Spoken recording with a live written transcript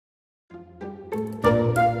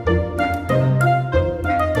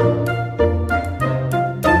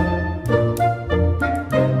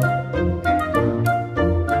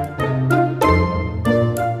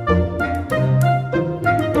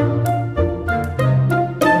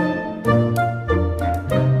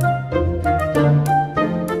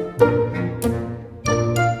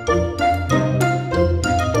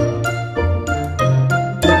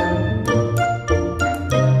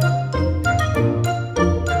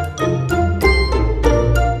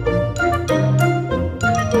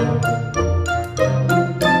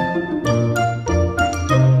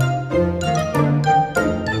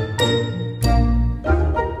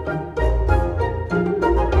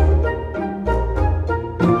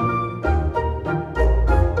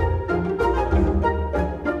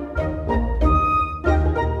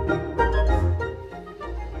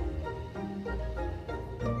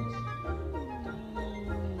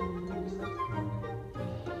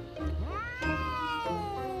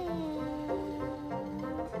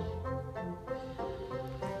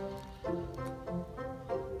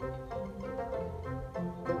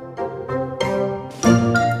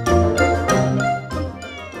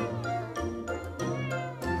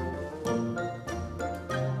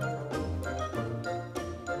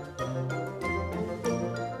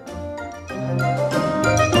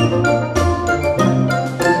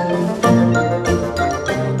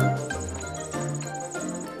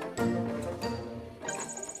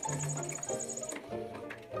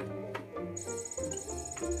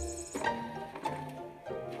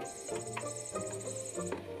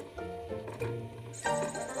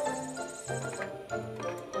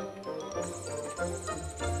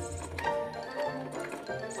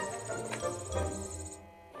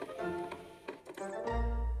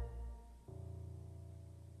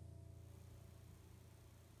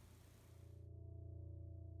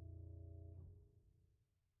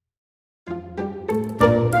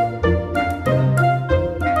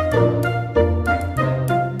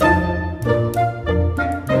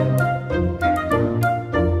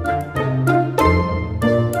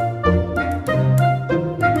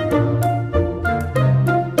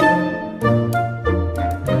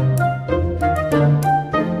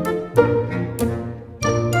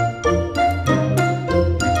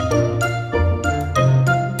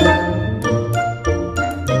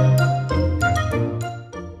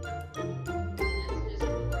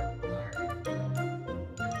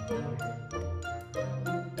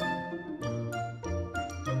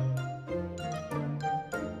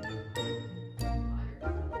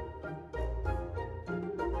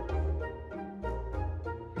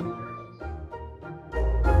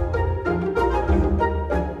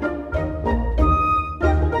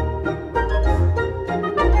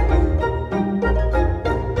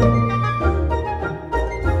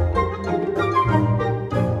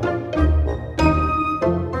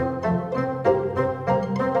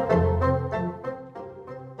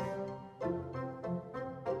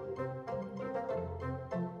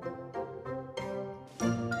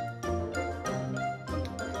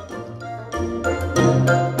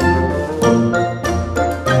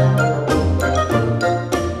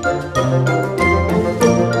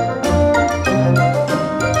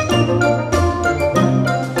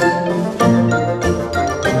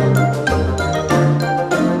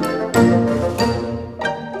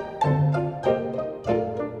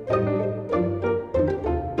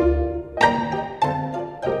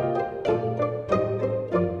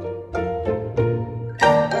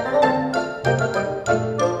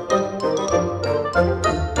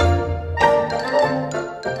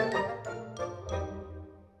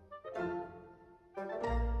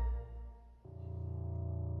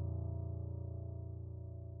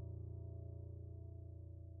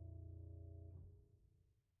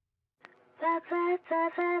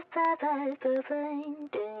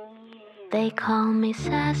They call me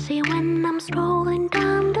sassy when I'm strolling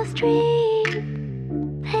down the street.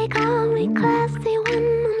 They call me classy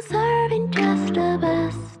when I'm serving just the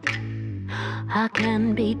best. I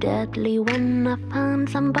can be deadly when I find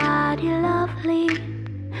somebody lovely.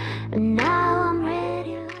 And now I'm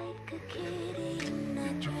ready like a kitty in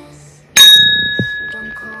a dress.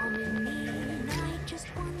 Don't call me mean, I just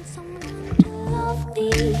want someone to love me.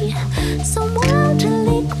 Someone to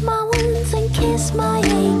lick my wounds and kiss my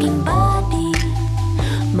aching body.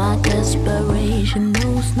 My desperation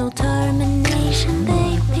knows no termination,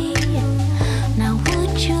 baby. Now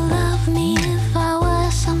would you love me if I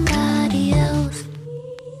was somebody else?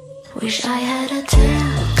 Wish I had a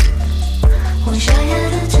tail, wish I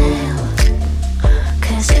had a tail.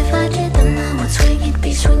 Cause if I did then I would swing it,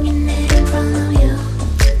 be swinging it in front of you.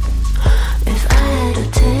 If I had a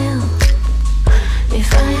tail,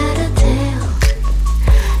 if I had a tail,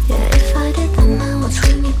 yeah, if I did then I would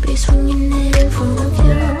swing it, be swinging it in front of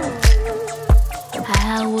you.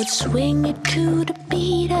 I would swing it to the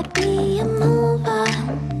beat, I'd be a mover,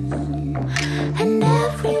 and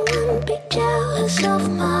everyone be jealous of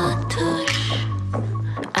my touch.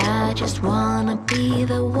 I just wanna be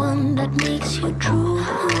the one that makes you drool.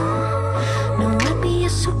 No, I'd be a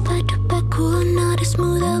super duper cool, not a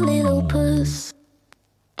smoother little puss.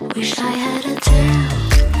 Wish I had a tail,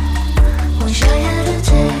 wish I had a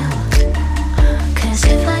tail. Cause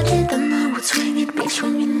if I did then I would swing it, be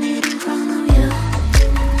swinging it in front of you.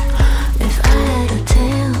 If I had a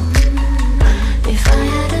tail, if I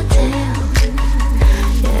had a tail,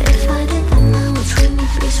 yeah, if I did then I would swing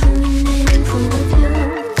it, be swinging it in front of you.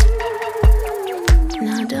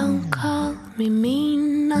 Now don't call me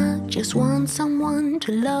mean, I just want someone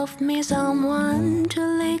to love me, someone to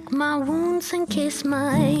lick my wounds and kiss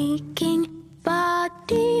my aching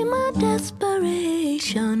body. My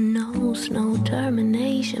desperation knows no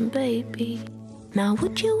termination, baby. Now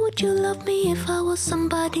would you love me if I was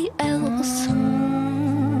somebody else?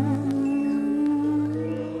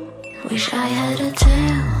 Wish I had a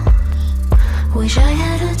tail, wish I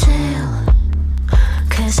had a tail.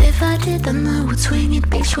 Cause if I did then I would swing it,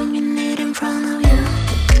 be swinging it in front of you.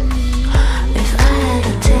 If I had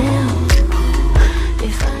a tail,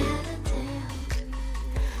 if I had a tail,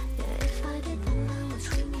 yeah, if I did then I would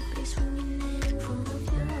swing it, be swinging it in front of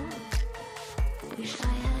you. Wish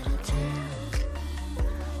I had a tail,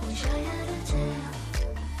 wish I had a tail.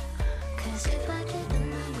 Cause if I did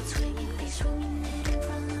then I would swing it, be swinging it in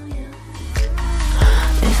front of you.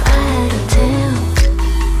 If I had a tail,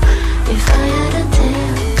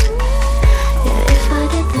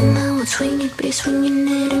 swinging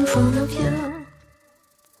it in front of you.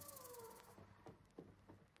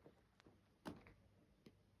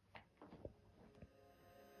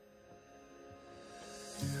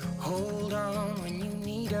 Hold on when you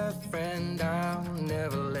need a friend, I'll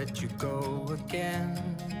never let you go again.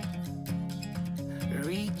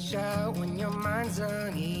 Reach out when your mind's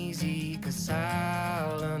uneasy, 'cause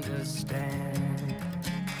I'll understand.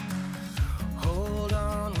 Hold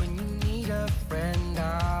on when you need a friend,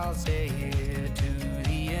 I'll stay here to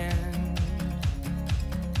the end.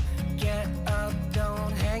 Get up,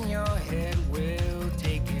 don't hang your head, we'll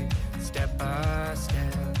take it step by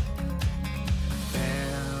step.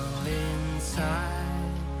 Fell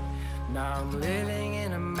inside, now I'm living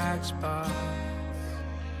in a matchbox.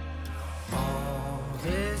 All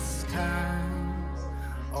this time,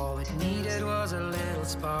 all it needed was a little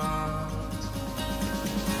spark.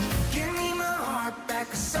 Give me my heart back,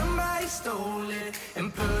 'cause somebody stole it and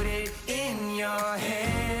put it in your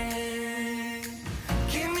hand.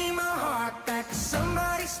 Give me my heart back, 'cause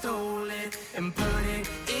somebody stole it and put it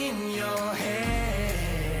in your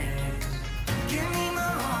hand. Give me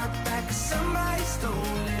my heart back, 'cause somebody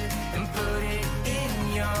stole it and put it in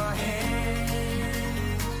your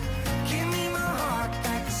hand. Give me my heart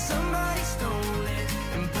back, 'cause somebody stole it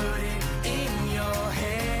and put it in your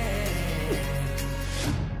hand.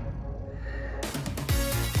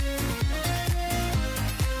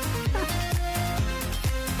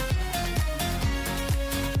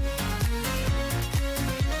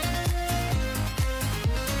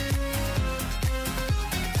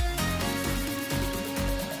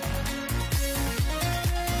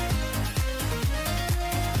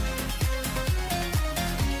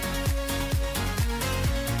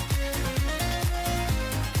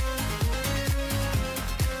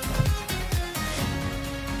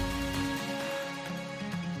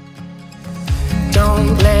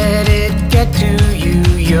 Don't let it get to you,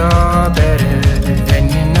 you're better than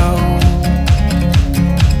you know.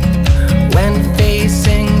 When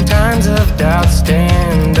facing times of doubt,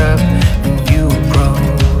 stand up and you grow.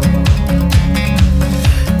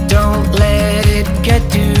 Don't let it get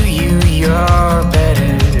to you, you're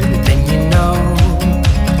better than you know.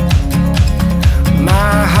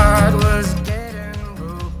 My heart was dead and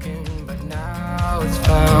broken, but now it's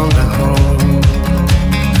found a home.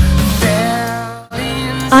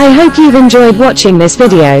 I hope you've enjoyed watching this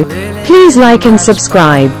video. Please like and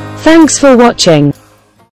subscribe. Thanks for watching.